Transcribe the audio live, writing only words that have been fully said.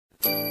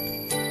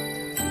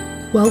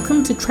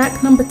Welcome to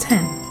track number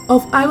 10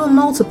 of I Will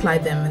Multiply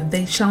Them and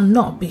They Shall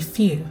Not Be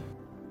Few.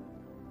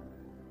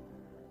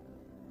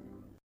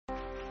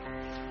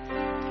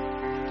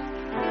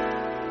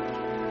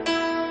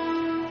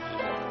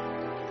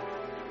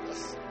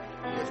 Just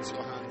lift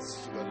your hands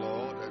to the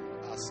Lord and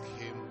ask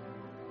Him.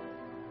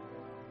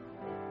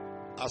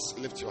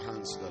 Lift your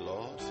hands to the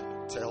Lord.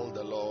 Tell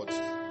the Lord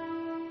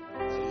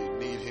that you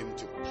need Him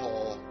to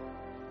pour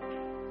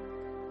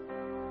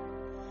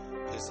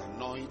His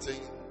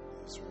anointing,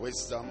 His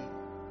wisdom,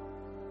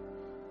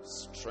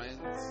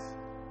 strength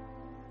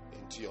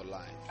into your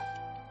life.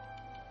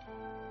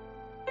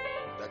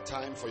 The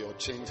time for your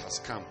change has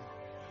come,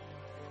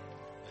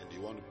 and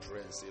you want to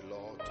pray and say,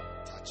 Lord,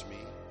 touch me,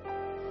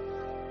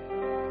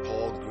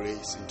 pour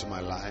grace into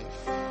my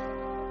life,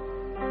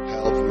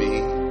 help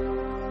me,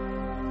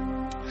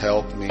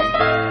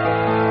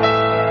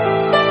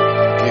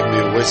 give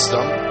me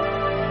wisdom,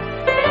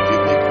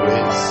 give me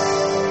grace.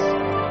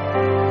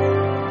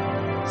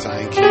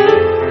 Thank you.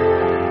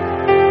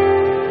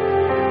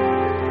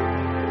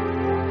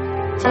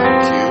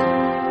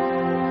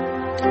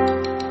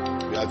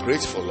 We are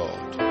grateful,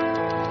 Lord.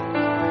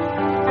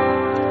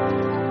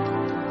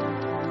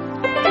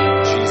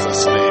 In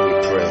Jesus' name we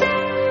pray.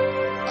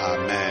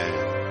 Amen.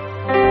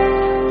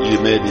 You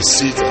may be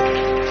seated.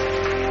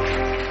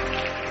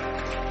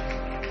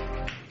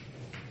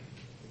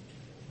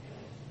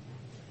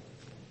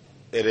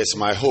 It is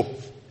my hope,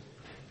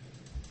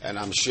 and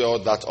I'm sure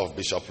that of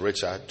Bishop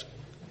Richard,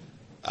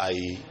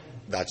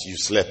 that you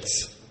slept.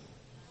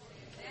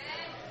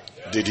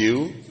 Did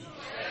you?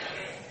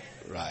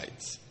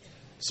 Right.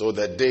 So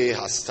the day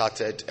has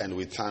started, and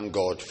we thank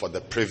God for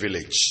the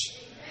privilege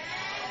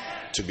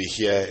to be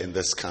here in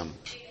this camp.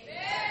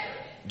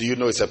 Do you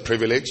know it's a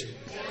privilege?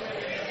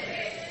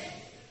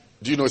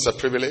 Do you know it's a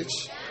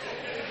privilege?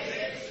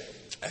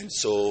 And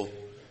so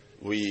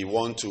we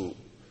want to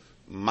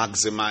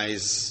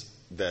maximize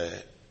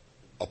the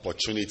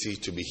opportunity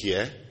to be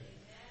here.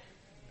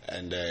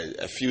 And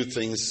a few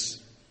things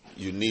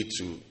you need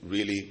to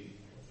really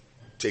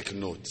take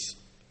note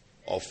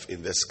of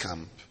in this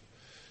camp,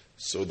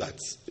 so that,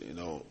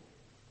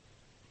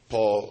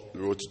 Paul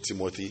wrote to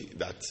Timothy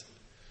that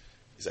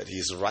he said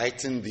he's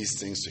writing these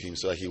things to him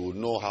so that he will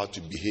know how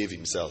to behave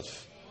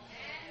himself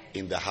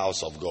in the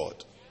house of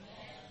God.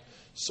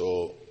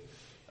 So,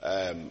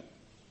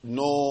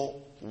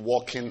 no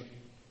walking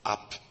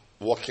out,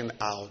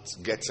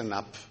 getting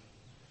up.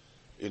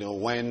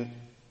 When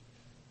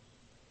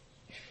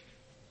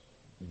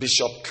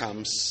Bishop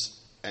comes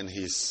and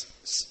he's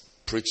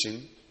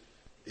preaching,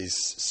 is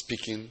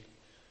speaking,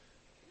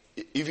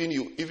 even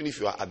if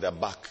you are at the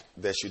back,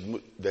 there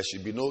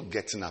should be no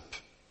getting up.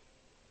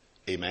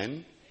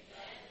 Amen.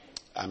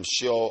 I'm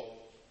sure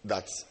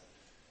that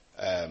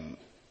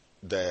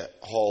the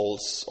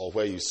halls or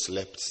where you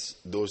slept,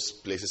 those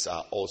places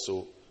are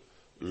also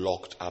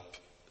locked up,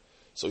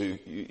 so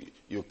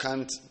you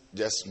can't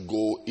just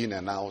go in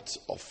and out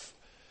of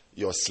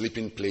your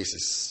sleeping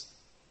places.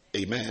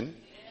 Amen.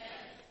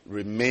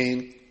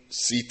 Remain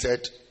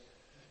seated.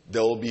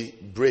 There will be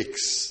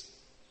breaks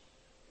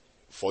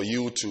for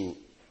you to,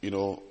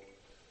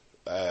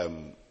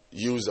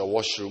 use the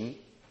washroom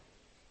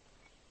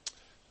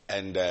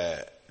and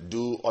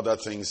do other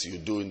things you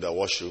do in the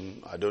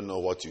washroom. I don't know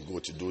what you go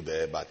to do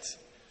there, but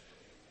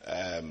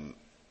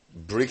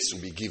breaks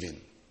will be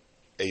given.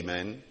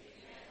 Amen.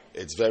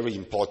 It's very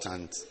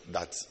important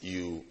that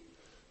you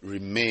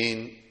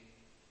remain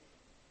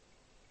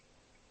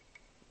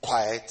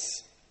quiet,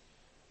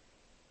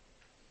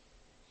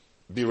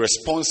 be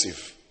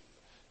responsive,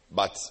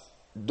 but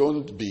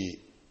don't be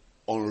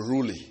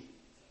unruly.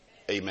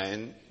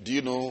 Amen. Do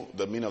you know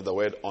the meaning of the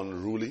word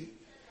unruly?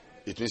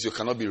 It means you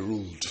cannot be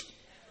ruled.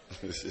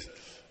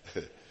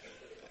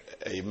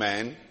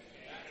 Amen.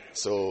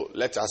 So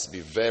let us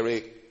be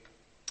very,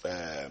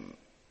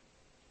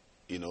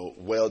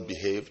 well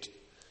behaved.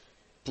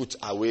 Put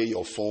away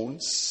your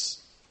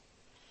phones.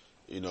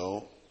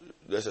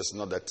 This is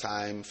not the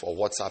time for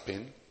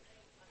WhatsApping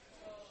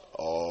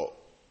or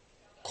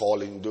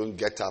calling. Don't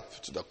get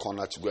up to the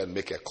corner to go and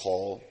make a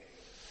call.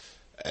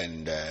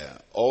 And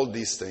all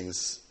these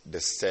things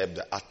disturb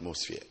the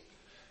atmosphere.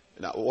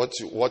 Now,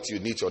 what you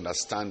need to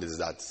understand is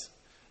that,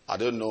 I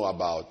don't know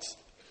about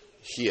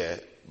here,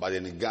 but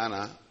in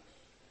Ghana,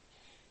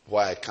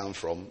 where I come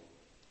from,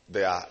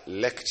 there are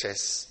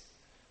lectures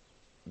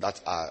that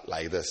are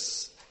like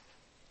this.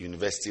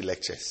 University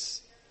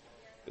lectures,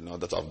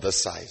 that of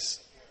this size.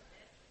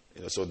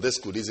 So this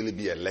could easily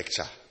be a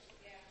lecture,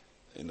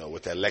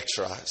 with a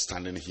lecturer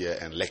standing here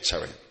and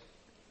lecturing.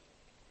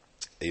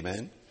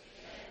 Amen.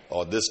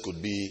 Or this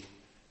could be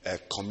a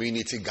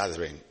community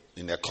gathering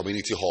in a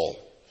community hall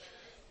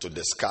to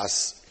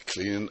discuss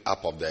cleaning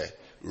up of the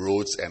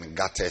roads and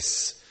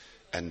gutters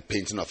and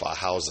painting of our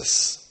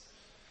houses.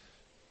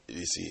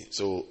 You see,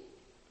 so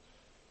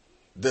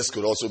this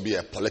could also be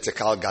a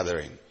political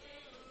gathering.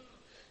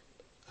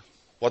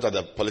 What are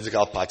the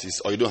political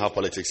parties? Or you don't have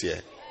politics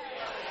here?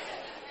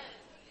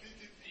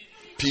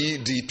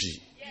 PDP.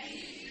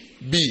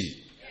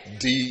 B.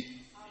 D.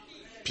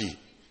 P.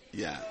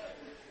 Yeah.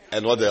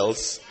 And what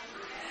else?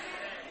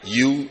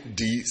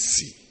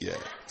 UDC. Yeah.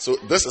 So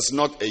this is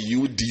not a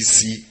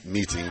UDC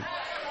meeting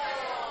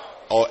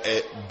or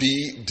a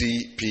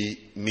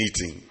BDP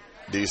meeting.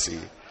 Do you see?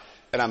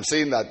 And I'm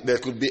saying that there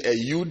could be a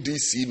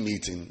UDC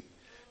meeting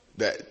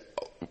that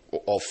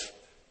of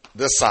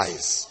this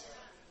size.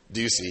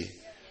 Do you see?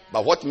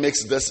 But what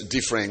makes this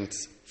different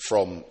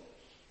from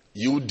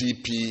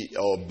UDP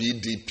or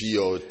BDP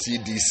or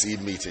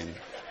TDC meeting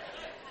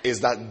is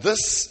that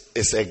this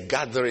is a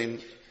gathering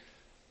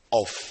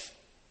of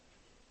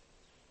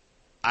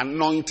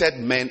anointed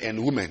men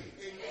and women.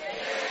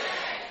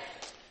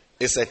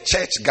 It's a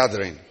church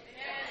gathering.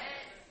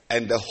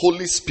 And the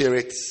Holy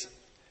Spirit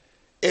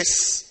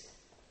is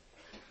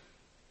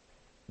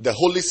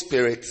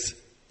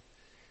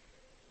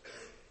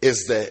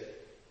the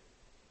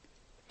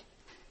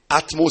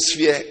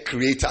atmosphere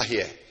creator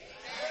here.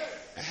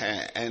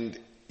 And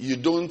you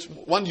don't,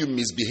 when you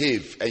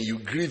misbehave and you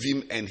grieve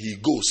him and he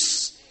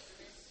goes,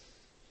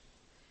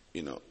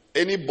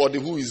 anybody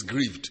who is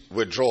grieved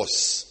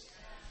withdraws.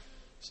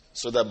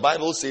 So the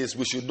Bible says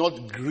we should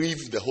not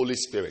grieve the Holy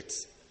Spirit.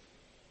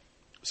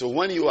 So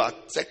when you are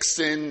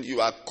texting,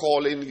 you are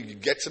calling, you're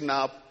getting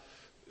up,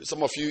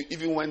 some of you,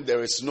 even when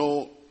there is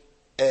no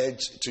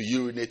urge to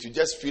urinate, you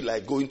just feel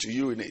like going to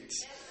urinate.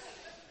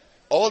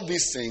 All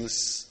these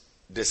things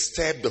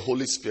disturb the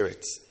Holy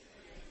Spirit.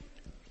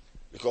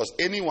 Because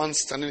anyone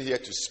standing here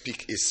to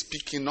speak is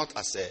speaking not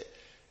as a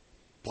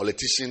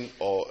politician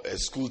or a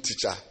school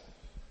teacher,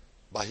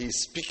 but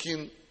he's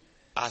speaking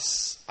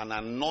as an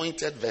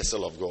anointed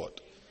vessel of God.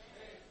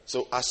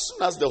 So as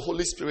soon as the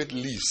Holy Spirit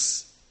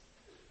leaves,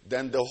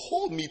 then the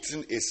whole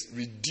meeting is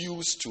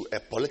reduced to a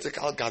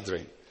political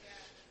gathering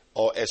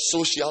or a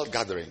social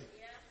gathering.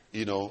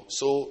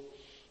 So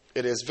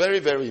it is very,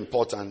 very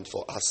important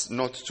for us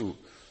not to,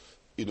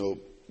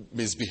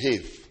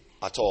 misbehave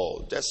at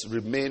all. Just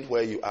remain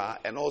where you are.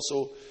 And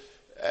also,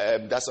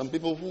 there are some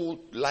people who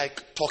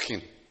like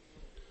talking.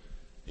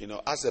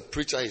 As a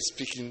preacher is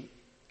speaking,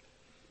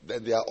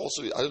 then they are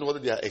also, I don't know whether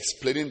they are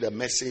explaining the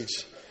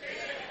message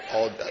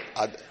or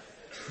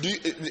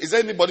is there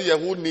anybody here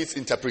who needs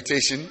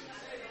interpretation?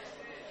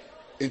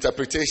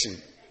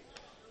 Interpretation.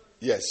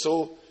 Yes,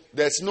 so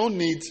there's no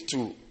need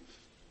to,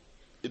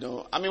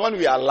 when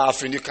we are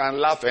laughing, you can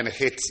laugh and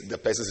hit the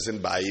person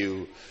sitting by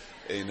you,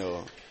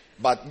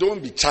 but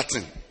don't be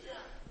chatting.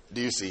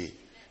 Do you see?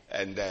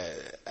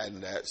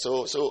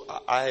 So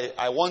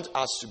I want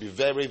us to be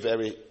very,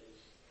 very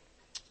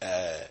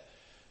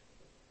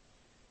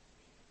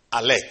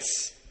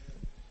alert,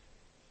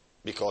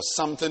 because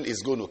something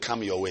is going to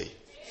come your way.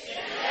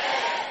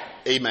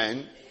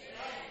 Amen.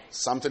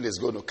 Something is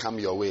going to come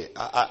your way.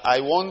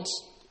 I want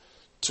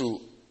to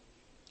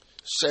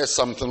share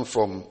something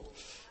from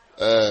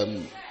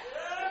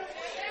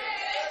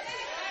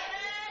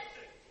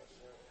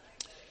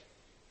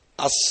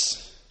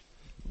as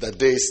the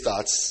day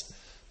starts.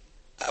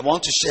 I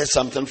want to share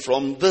something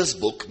from this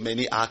book,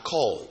 Many Are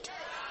Called.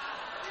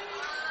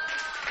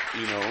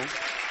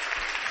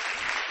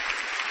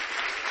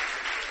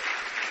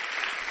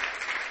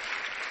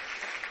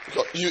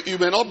 You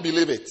may not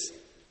believe it,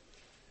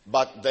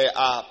 but there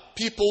are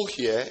people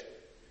here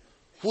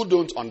who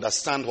don't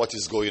understand what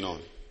is going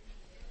on.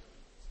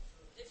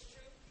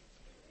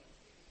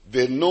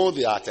 They know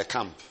they are at a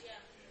camp.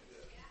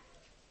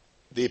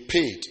 They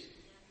paid.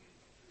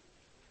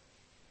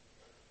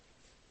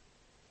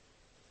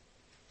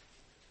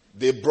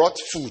 They brought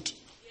food.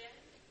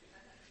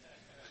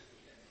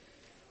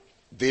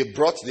 They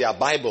brought their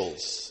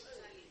Bibles.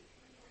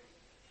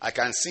 I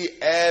can see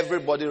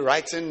everybody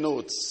writing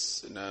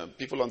notes.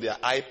 People on their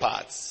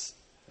iPads.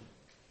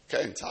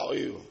 Kent, how are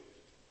you?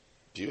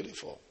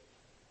 Beautiful.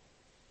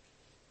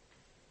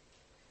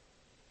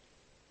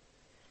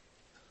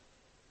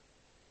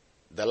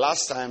 The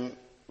last time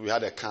we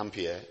had a camp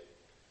here,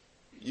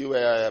 you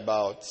were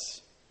about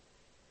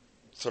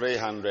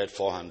 300,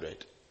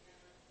 400.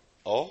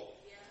 Oh?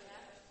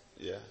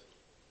 Yeah.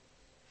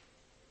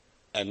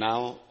 And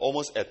now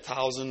almost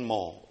 1,000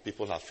 more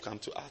people have come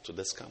to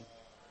this camp.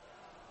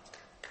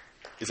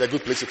 It's a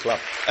good place to clap.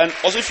 And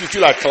also, if you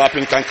feel like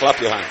clapping, you can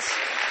clap your hands.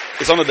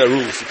 It's one of the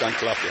rules. You can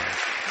clap your hands.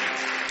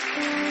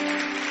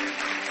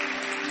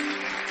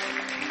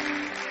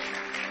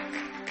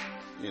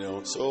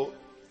 So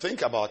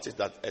think about it,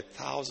 that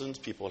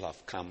 1,000 people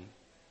have come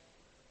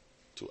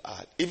to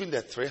add. Even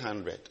the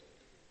 300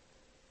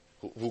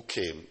 who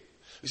came.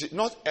 You see,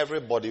 not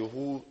everybody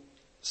who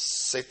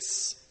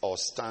sits or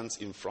stands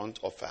in front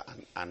of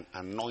an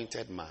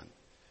anointed man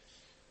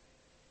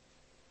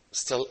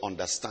still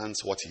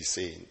understands what he's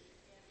saying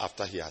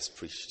after he has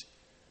preached.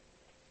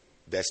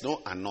 There's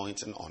no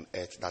anointing on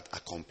earth that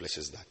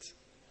accomplishes that.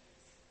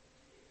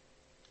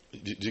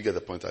 Do you get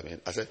the point I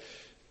mean? I said,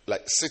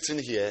 like sitting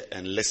here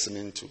and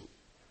listening to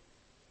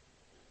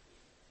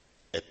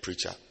a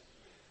preacher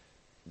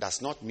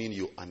does not mean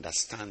you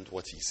understand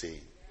what he's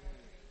saying.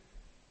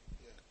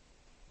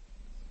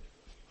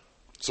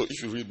 So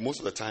if you read, most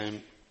of the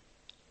time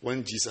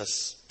when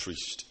Jesus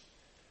preached,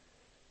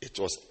 it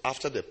was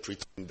after the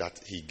preaching that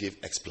he gave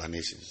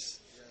explanations.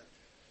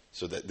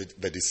 So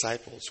the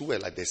disciples, who were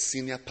like the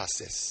senior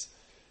pastors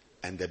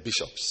and the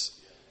bishops,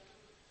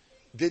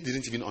 they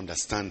didn't even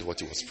understand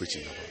what he was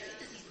preaching about.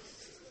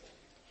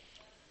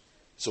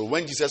 So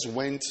when Jesus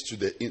went to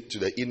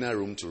the inner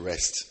room to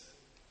rest,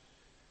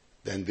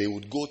 then they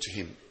would go to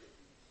him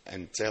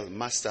and tell,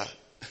 Master,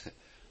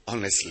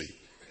 honestly,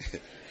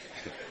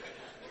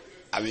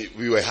 I mean,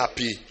 we were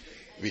happy,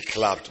 we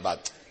clapped,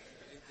 but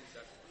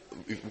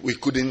we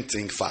couldn't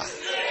think far.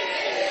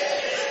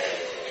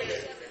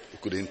 Yeah, we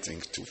couldn't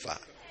think too far.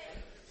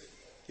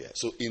 Yeah.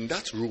 So in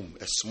that room,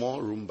 a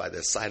small room by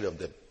the side of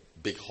the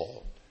big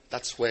hall,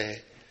 that's where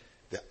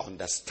the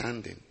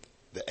understanding,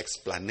 the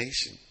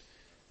explanation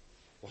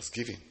was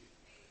given.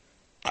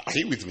 Are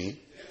you with me?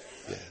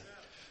 Yeah.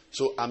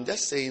 So I'm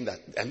just saying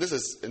that, and this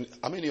is,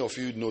 how many of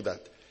you know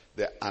that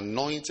the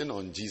anointing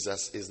on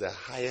Jesus is the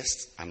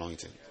highest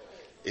anointing?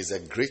 Is the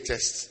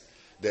greatest.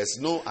 There's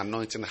no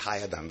anointing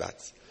higher than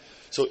that.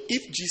 So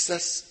if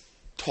Jesus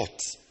taught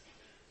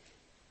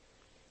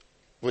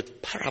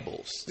with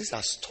parables, these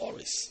are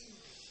stories,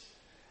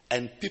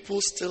 and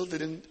people still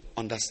didn't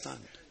understand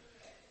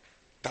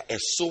that a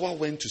sower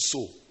went to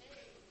sow.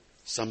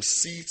 Some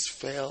seeds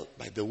fell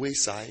by the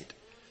wayside.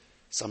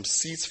 Some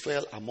seeds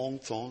fell among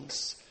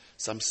thorns.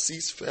 Some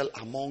seeds fell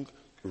among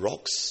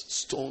rocks,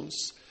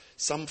 stones.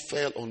 Some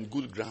fell on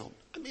good ground.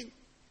 I mean,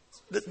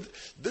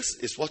 this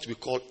is what we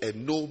call a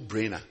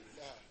no-brainer.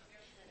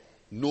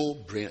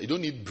 No-brainer. You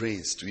don't need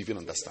brains to even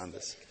understand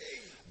this.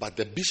 But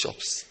the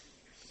bishops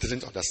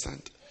didn't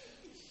understand.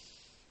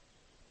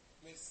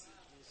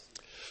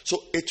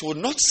 So it will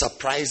not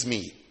surprise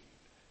me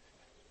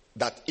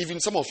that even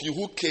some of you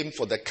who came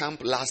for the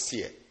camp last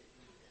year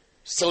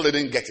still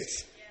didn't get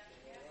it.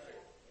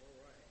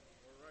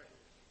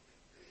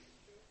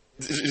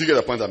 You get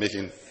the point I'm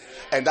making?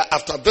 And that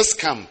after this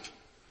camp,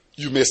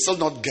 you may still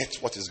not get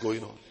what is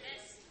going on.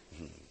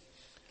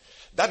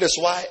 That is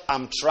why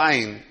I'm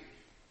trying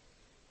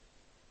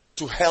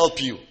to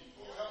help you.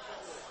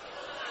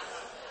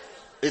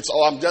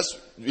 I'm just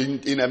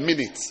in a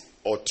minute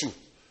or two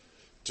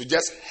to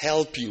just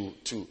help you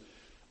to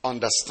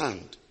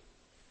understand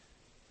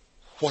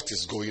what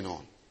is going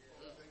on.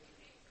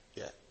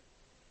 Yeah.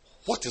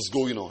 What is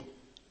going on?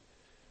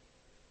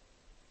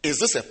 Is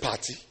this a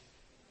party?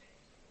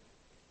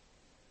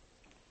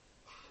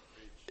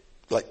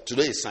 Like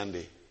today is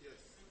Sunday.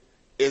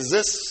 Is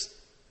this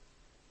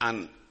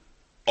an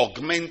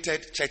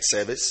augmented church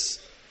service?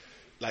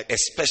 Like a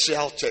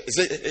special church? Is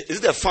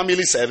it a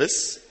family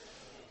service?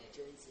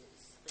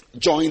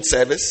 Joint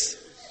service?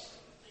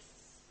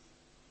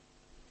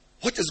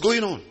 What is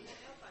going on?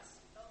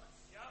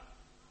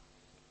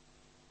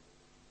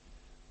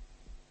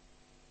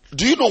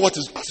 Do you know what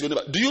is going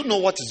on? Do you know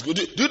what is good?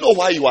 Do you know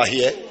why you are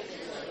here?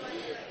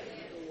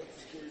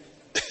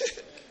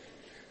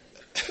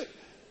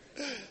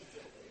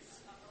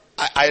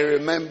 I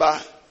remember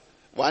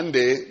one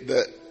day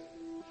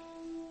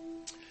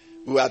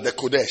we were at the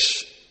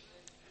Kodesh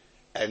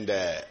and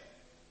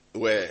we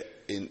were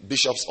in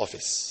Bishop's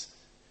office,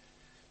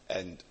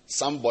 and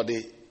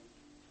somebody.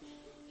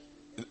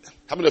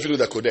 How many of you know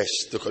the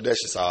Kodesh? The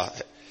Kodesh is our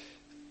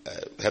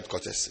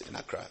headquarters in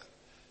Accra.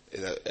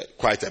 It's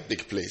quite a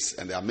big place,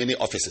 and there are many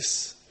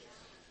offices.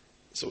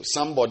 So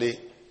somebody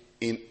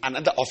in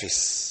another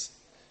office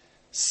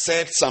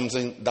said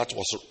something that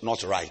was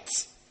not right.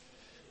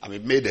 I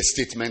mean, made a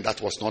statement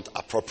that was not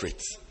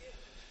appropriate.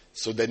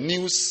 So the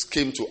news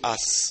came to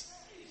us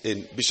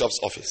in Bishop's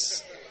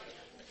office.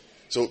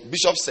 So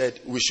Bishop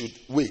said we should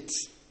wait.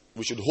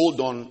 We should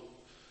hold on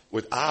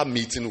with our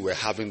meeting we're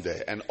having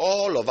there. And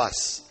all of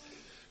us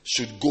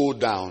should go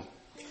down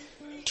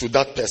to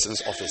that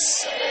person's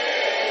office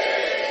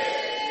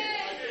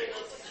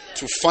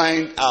to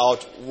find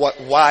out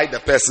why the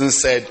person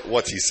said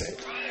what he said.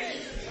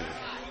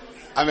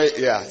 I mean,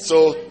 yeah.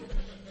 So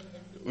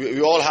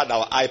we all had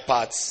our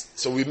iPads,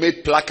 so we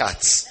made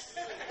placards.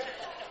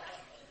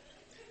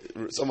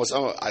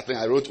 I think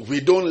I wrote, "We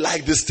don't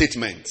like this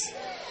statement."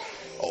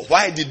 Or,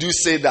 "Why did you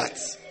say that?"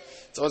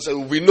 Someone said,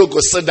 "We no go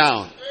sit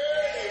down."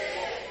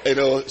 You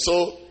know,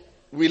 so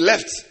we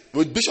left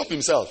with Bishop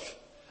himself.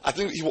 I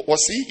think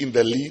was he in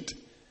the lead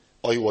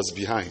or he was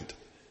behind?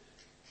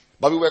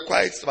 But we were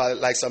quite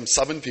like some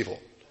 7 people,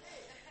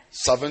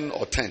 7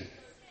 or 10.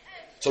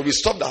 So we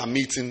stopped our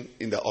meeting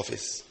in the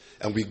office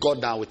and we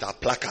got down with our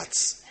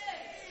placards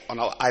on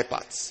our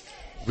iPads.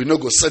 We no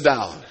go sit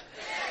down.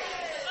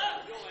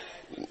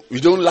 We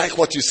don't like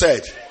what you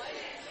said.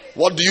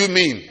 What do you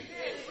mean?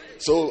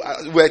 So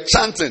we're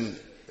chanting.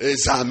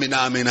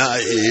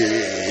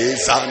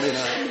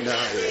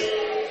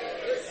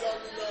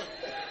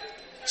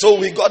 So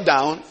we got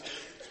down.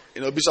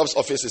 You know, Bishop's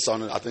office is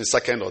on, I think,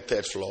 2nd or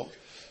 3rd floor.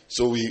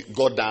 So we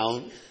got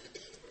down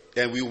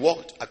and we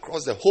walked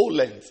across the whole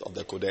length of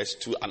the Kodesh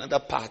to another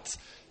part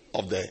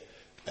of the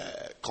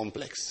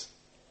complex,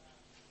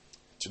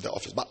 to the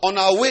office. But on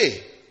our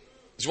way,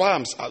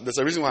 there's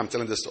a reason why I'm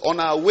telling this story. On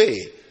our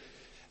way,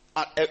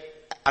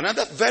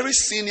 another very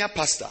senior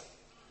pastor,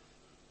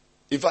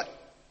 in fact,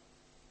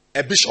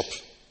 a bishop,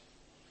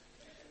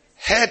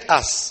 heard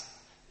us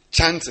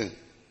chanting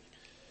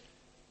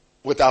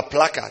with our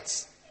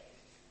placards.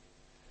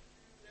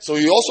 So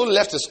he also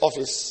left his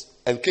office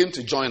and came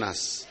to join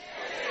us.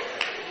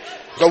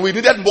 Because we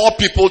needed more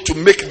people to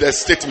make the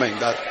statement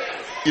that,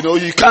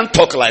 you can't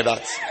talk like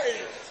that.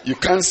 You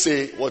can't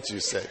say what you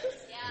said.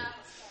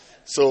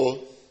 So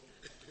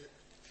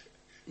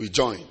we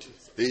joined.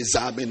 This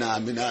was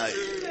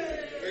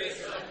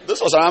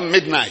around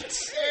midnight.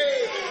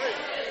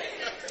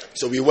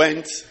 So we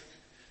went,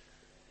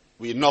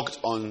 we knocked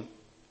on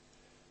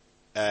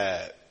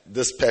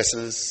this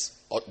person's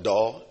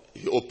door.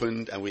 He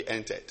opened and we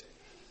entered.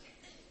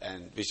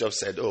 And Bishop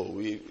said,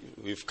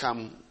 we've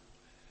come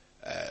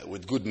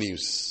with good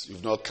news.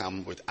 You've not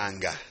come with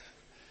anger.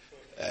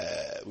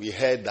 We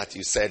heard that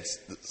you said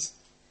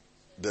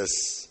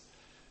this,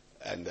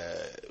 and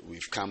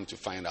we've come to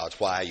find out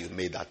why you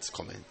made that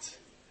comment.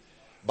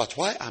 But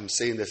why I'm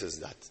saying this is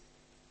that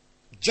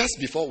just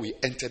before we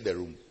entered the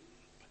room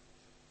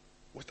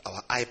with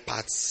our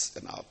iPads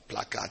and our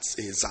placards,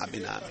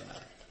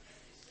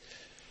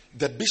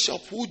 the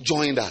bishop who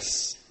joined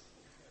us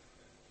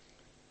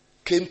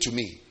came to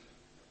me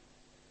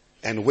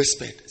and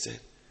whispered, said,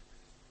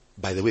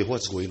 by the way,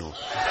 what's going on?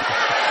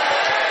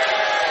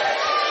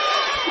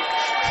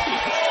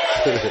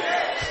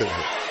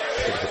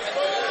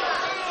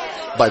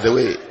 By the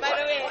way,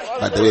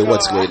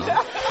 what's going on?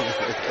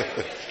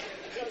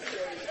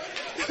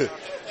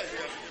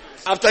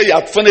 After he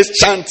had finished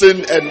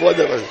chanting and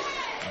whatever,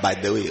 by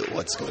the way,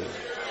 what's going on?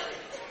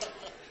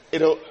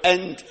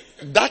 And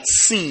that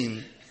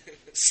scene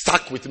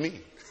stuck with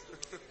me.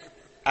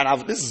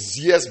 And this is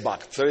years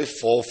back, 3,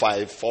 4,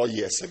 5, 4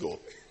 years ago.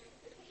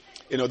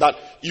 That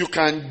you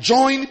can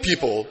join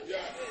people.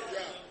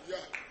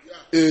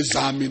 And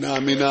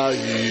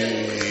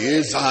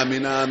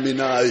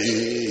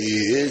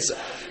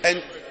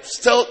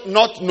still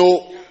not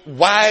know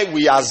why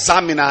we are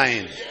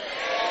examining.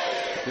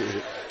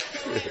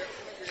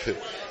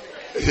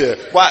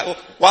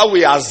 Why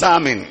we are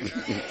examining.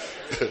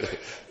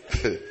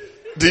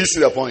 Do you see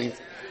the point?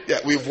 Yeah,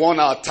 we've won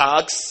our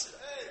tags.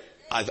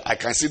 I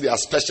can see there are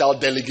special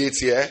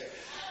delegates here.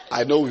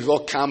 I know we've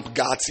got camp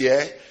guards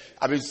here.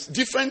 I mean, it's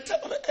different.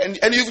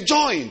 And you've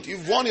joined.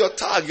 You've won your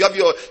tag. You have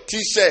your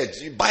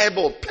T-shirt, your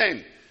Bible,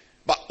 pen.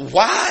 But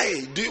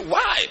why?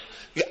 Why?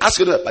 You ask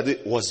them,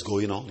 what's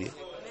going on here?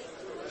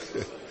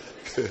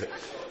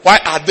 Why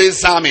are they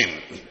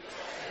examining?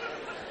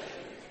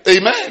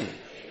 Amen.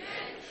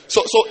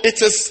 So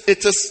it is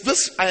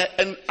this, I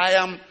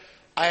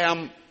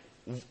am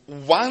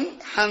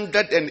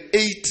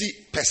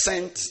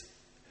 180%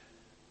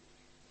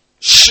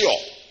 sure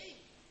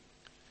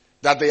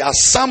that there are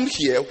some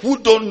here who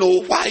don't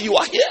know why you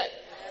are here.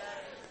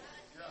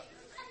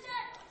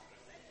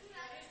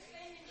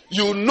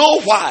 You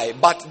know why,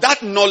 but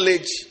that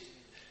knowledge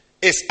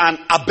is an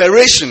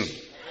aberration.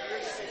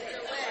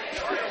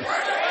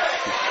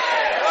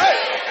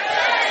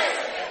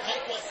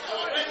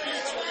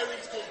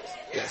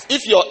 Yes.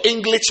 If your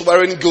English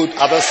weren't good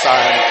at this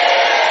time,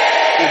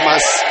 you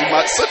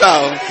must sit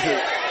down.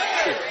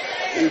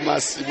 You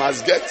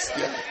must get.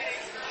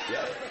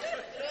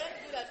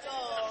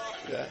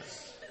 Yeah.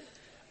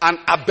 An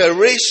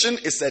aberration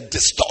is a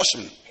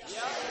distortion.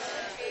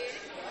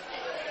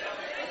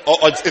 Or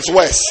it's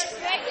worse.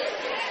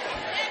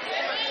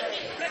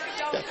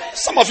 Yeah.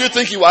 Some of you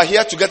think you are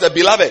here to get a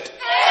beloved.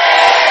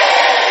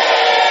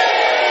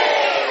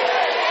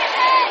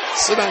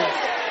 Sit down.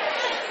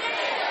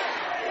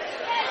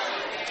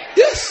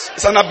 Yes,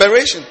 it's an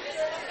aberration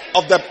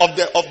of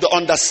the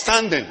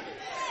understanding.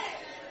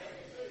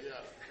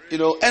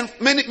 And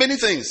many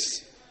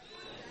things.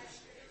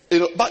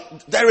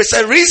 But there is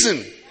a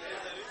reason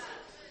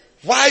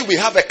why we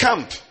have a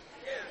camp.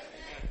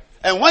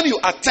 And when you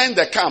attend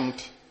the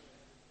camp,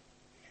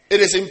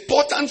 it is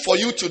important for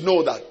you to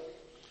know that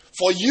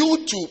for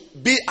you to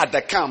be at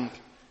the camp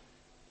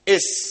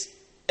is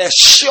a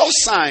sure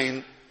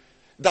sign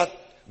that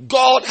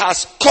God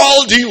has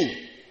called you.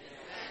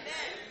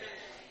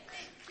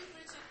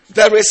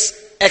 There is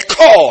a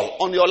call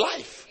on your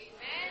life.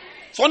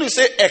 So when you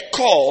say a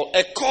call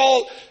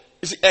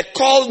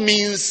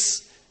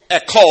means a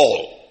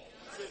call.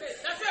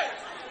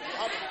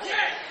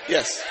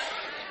 Yes.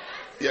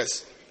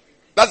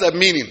 That's the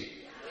meaning.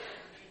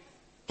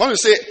 When you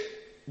say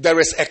there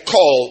is a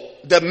call,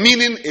 the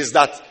meaning is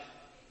that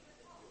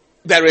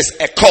there is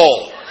a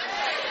call.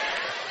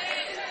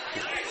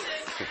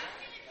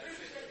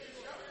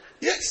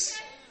 Yes.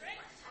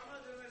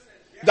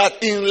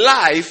 That in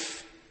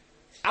life,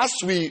 as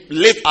we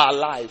live our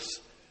lives,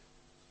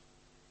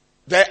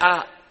 there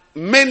are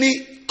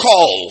many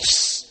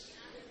calls.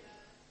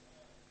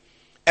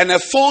 And a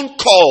phone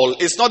call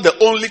is not the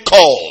only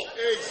call.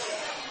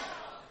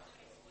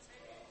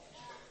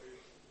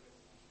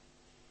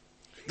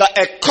 That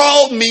a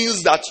call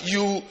means that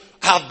you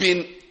have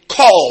been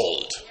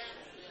called.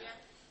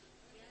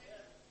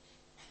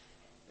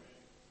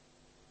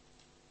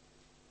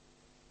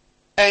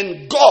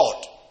 And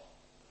God,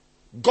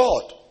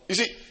 you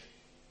see,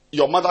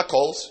 Your mother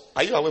calls.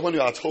 Are you aware when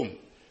you're at home?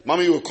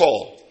 Mommy will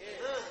call.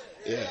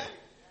 Yeah.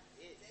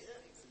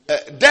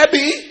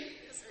 Debbie.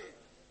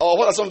 Oh,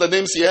 what are some of the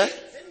names here?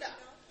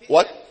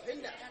 What?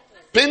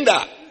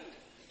 Pinda.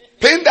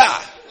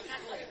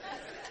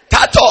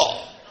 Tato.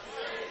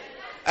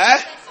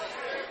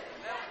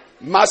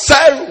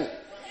 Maseru.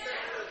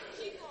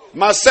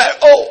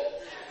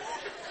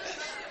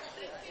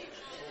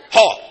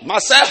 Ho.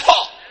 Maseho.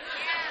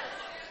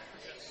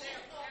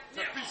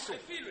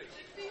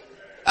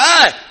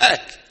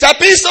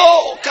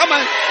 Tapiso, come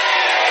on.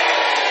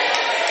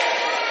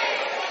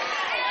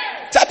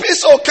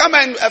 Tapiso, come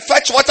and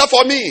fetch water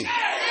for me.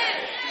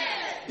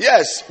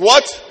 Yes.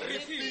 What?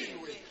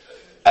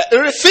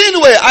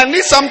 Refinwe, I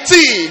need some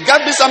tea.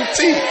 Get me some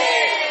tea.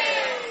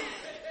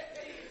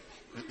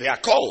 They are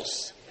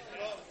calls.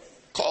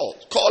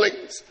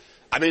 Callings.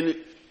 I mean,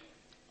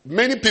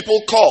 many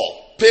people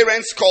call.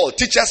 Parents call.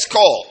 Teachers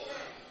call.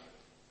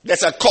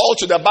 There's a call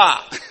to the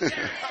bar.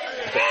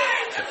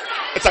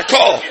 It's a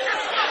call.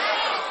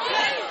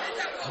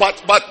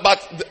 But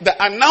the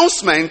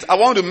announcement I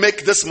want to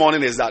make this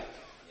morning is that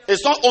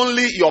it's not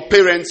only your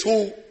parents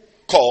who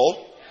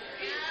call.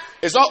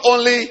 It's not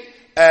only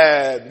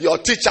your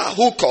teacher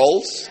who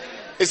calls.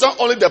 It's not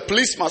only the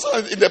policeman.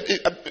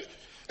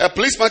 A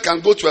policeman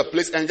can go to a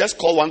place and just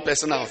call one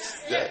person out.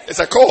 Yeah. It's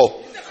a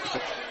call.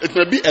 It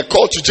may be a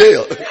call to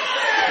jail.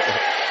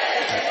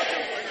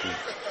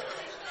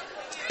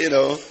 You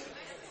know.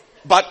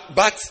 But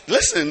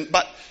listen,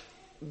 but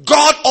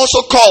God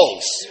also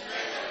calls.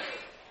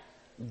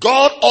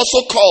 God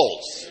also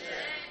calls.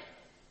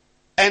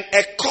 And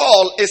a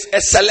call is a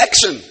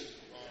selection.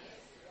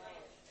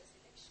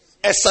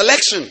 A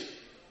selection.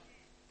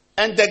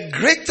 And the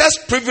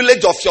greatest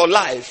privilege of your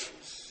life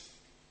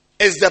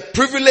is the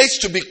privilege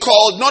to be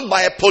called not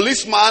by a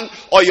policeman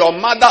or your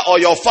mother or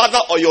your father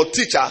or your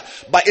teacher,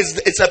 but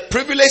it's a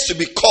privilege to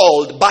be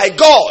called by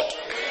God.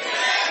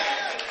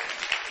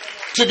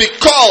 To be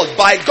called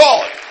by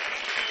God.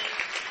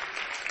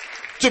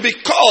 To be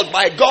called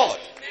by God.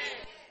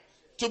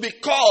 To be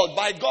called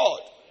by God.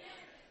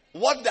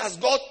 What does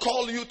God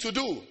call you to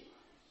do?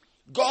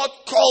 God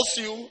calls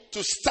you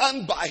to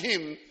stand by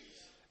Him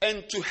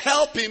and to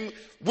help Him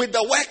with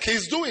the work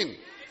He's doing.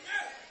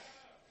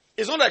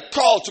 It's not a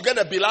call to get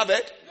a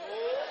beloved.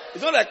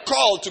 It's not a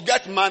call to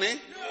get money.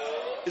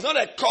 It's not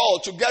a call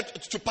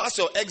to pass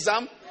your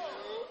exam.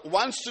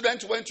 One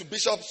student went to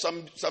Bishop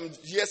some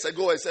years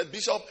ago and said,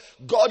 Bishop,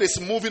 God is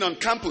moving on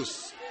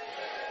campus.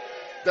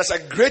 There's a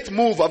great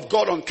move of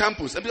God on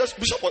campus. And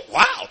Bishop,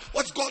 wow,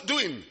 what's God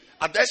doing?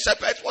 At that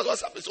shepherd,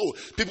 what's happening? Oh,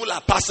 people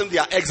are passing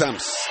their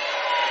exams.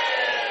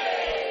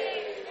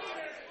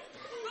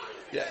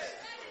 Yes.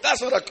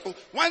 That's what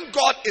when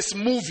God is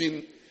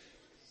moving,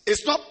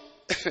 it's not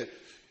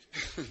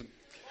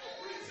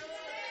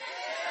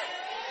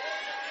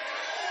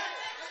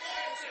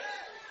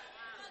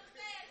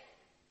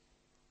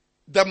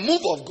the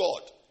move of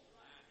God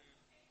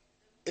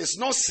is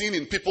not seen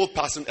in people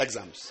passing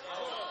exams.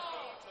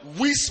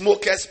 We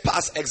smokers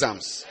pass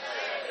exams.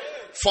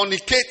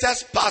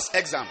 Fornicators pass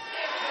exam.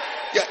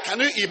 Yeah, can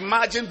you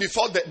imagine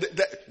before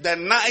the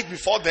night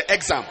before the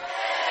exam,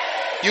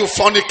 you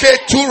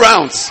fornicate 2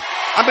 rounds.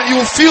 I mean,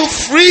 you feel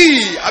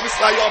free. I mean,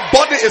 it's like your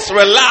body is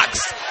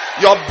relaxed.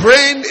 Your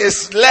brain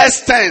is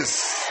less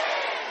tense.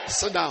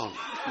 Sit down.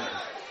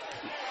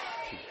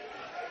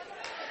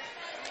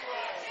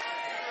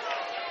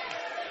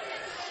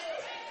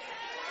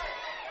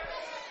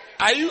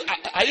 Are you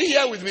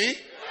here with me?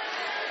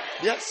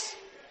 Yes.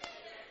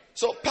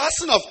 So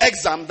passing of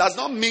exam does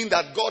not mean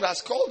that God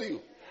has called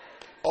you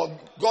or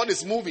God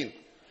is moving.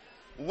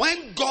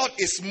 When God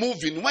is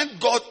moving, when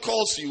God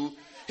calls you,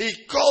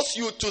 He calls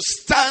you to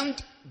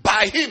stand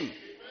by Him.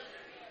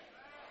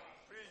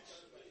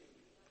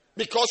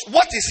 Because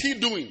what is He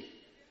doing?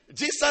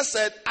 Jesus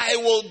said, I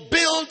will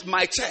build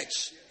my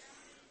church.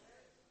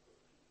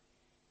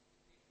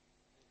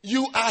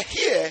 You are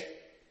here.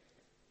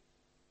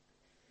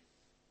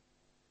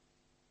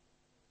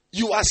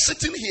 You are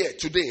sitting here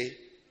today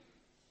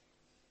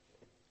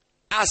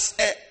as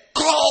a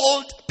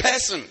called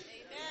person. Amen.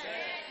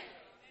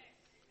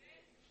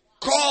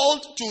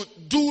 Called to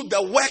do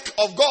the work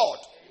of God.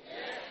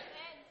 Amen.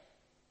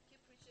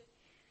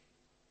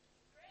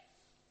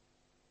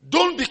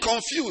 Don't be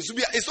confused.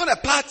 It's not a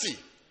party.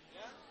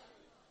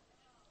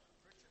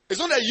 It's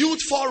not a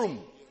youth forum.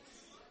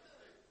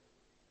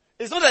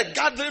 It's not a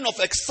gathering of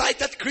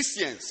excited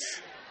Christians.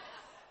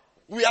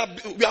 We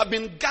have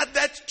been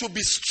gathered to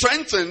be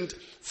strengthened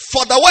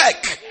for the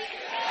work.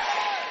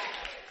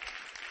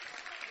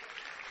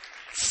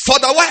 For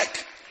the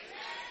work.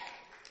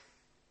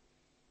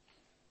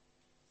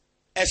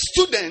 A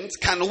student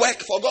can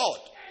work for God.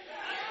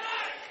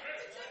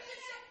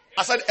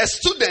 I said a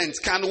student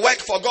can work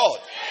for God.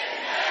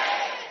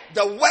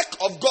 The work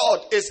of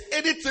God is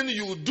anything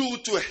you do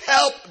to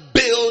help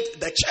build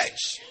the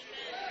church.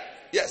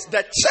 Yes,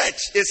 the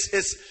church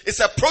is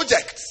a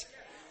project.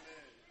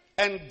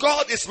 And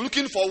God is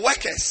looking for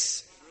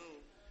workers.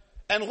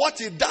 And what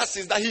He does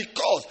is that He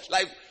calls.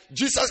 Like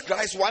Jesus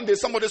Christ, one day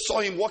somebody saw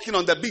him walking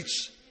on the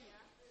beach.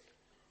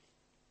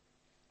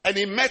 And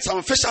he met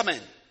some fishermen.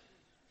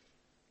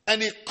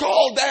 And he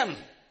called them.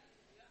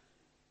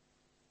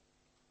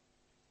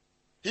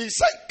 He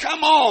said,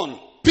 come on,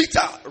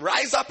 Peter,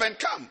 rise up and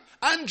come.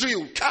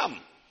 Andrew, come.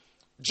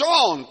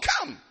 John,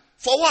 come.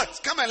 For what?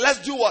 Come and let's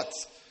do what?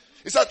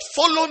 He said,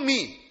 follow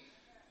me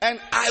and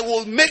I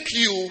will make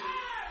you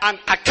an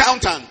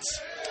accountant.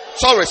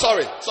 Sorry.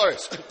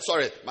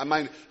 My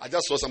mind, I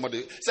just saw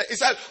somebody. He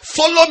said,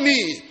 follow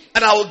me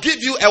and I will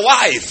give you a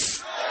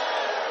wife.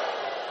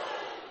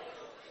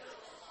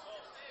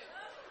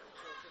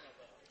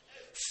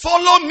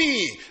 Follow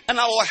me and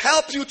I will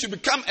help you to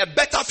become a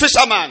better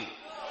fisherman.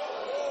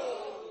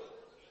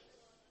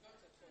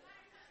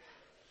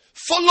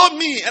 Follow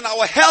me and I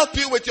will help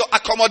you with your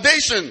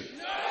accommodation.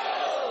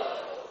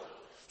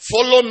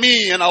 Follow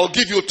me and I will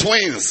give you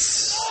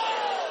twins.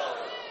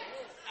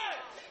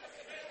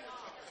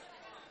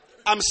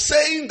 I'm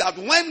saying that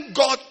when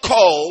God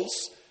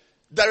calls,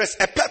 there is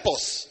a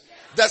purpose.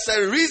 There's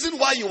a reason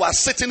why you are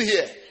sitting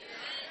here.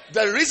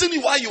 The reason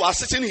why you are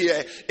sitting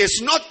here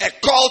is not a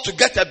call to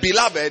get a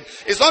beloved.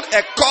 It's not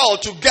a call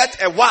to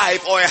get a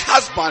wife or a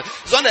husband.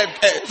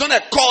 It's not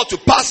a call to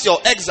pass your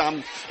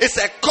exam. It's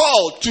a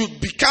call to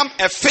become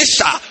a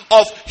fisher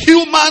of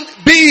human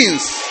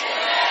beings.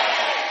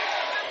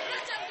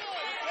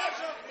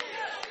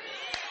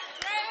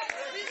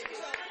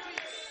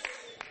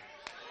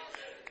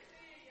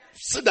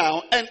 Sit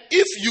down. And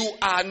if you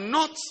are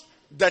not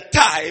the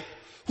type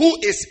who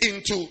is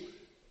into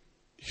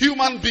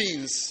human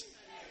beings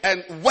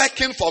and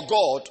working for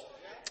God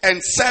and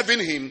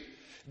serving Him,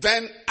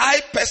 then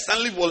I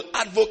personally will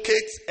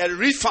advocate a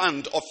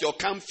refund of your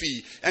camp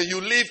fee and you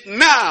leave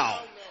now.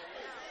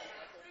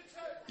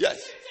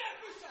 Yes.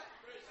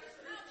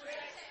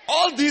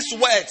 All these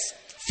words,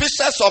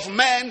 fishers of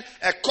men,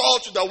 a call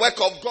to the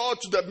work of God,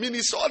 to the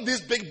ministry, all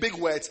these big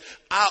words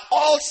are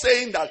all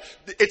saying that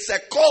it's a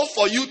call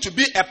for you to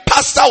be a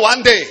pastor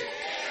one day,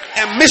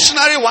 a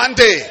missionary one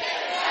day,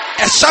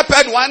 a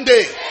shepherd one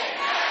day.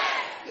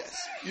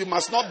 You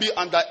must not be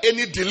under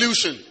any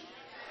delusion.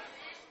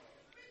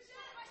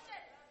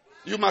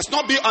 You must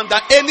not be under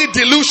any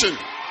delusion.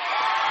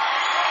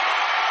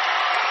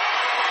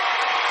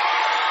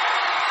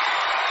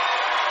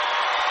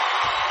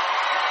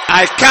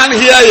 I can't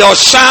hear your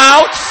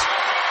shouts.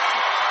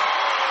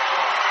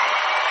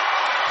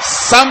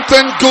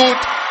 Something good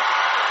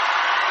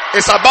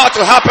is about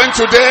to happen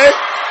today.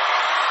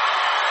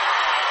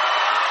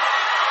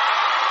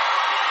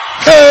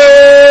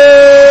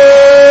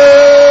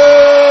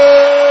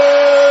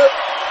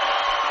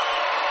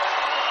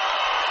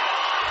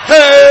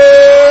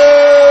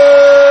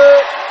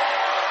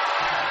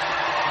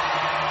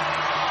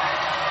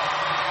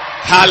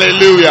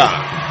 Hallelujah.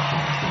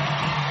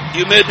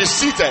 You may be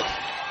seated.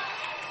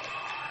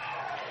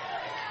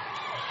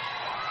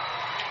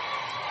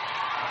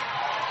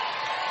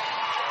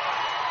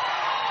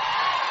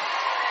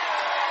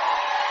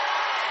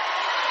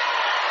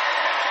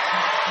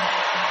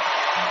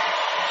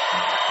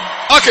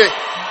 Okay,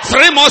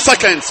 3 more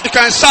seconds. You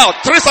can shout.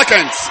 3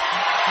 seconds.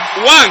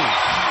 1,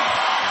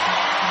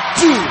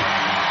 2,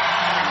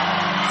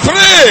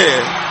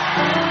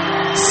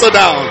 3. Sit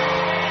down.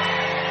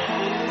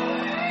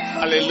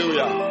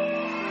 Hallelujah.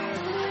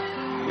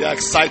 We are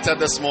excited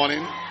this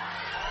morning.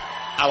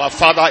 Our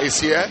Father is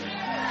here.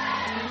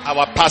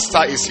 Our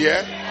pastor is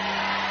here.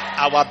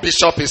 Our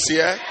bishop is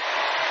here.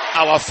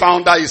 Our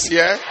founder is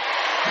here.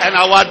 And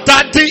our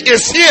daddy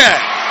is here.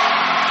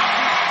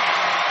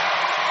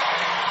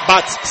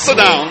 But sit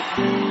down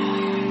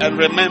and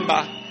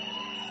remember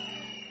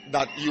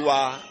that you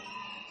are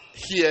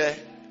here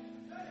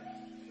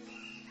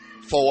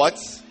for what?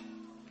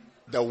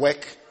 The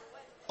work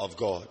of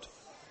God.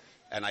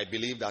 And I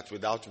believe that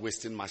without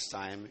wasting much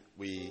time,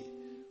 we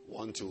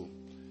want to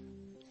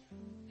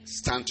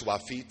stand to our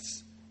feet.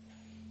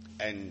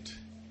 And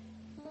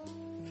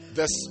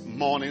this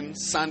morning,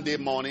 Sunday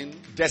morning,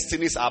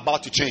 destinies are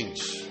about to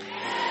change.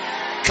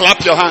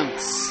 Clap your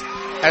hands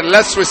and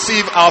let's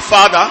receive our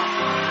Father,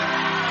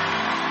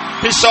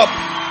 Bishop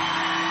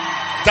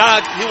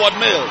Doug Heward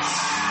Mills.